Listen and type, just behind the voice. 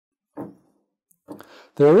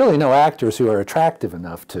There are really no actors who are attractive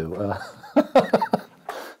enough to.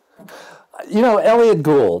 You know, Elliot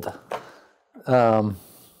Gould,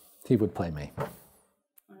 he would play me.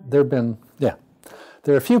 There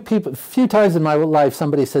are a few times in my life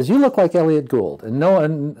somebody says, "You look like Elliot Gould," and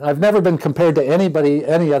I've never been compared to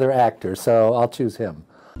any other actor, so I'll choose him.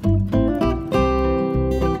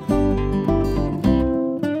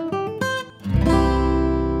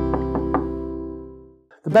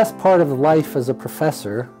 The best part of life as a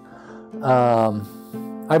professor,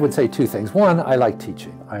 I would say two things. One, I like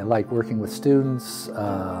teaching. I like working with students.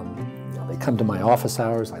 They come to my office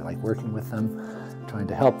hours. I like working with them, trying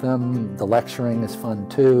to help them. The lecturing is fun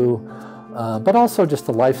too, but also just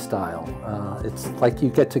the lifestyle. It's like you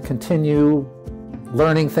get to continue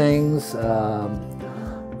learning things. You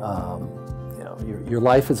know, your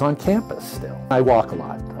life is on campus still. I walk a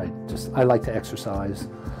lot. I like to exercise,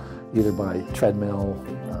 either by treadmill,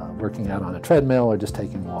 working out on a treadmill, or just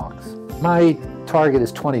taking walks. My target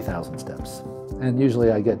is 20,000 steps, and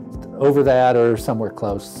usually I get over that or somewhere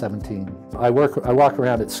close, 17. I walk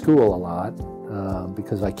around at school a lot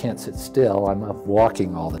because I can't sit still. I'm up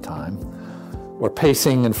walking all the time, or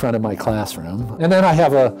pacing in front of my classroom. And then I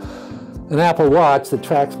have an Apple Watch that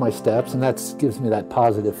tracks my steps, and that gives me that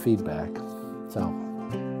positive feedback. So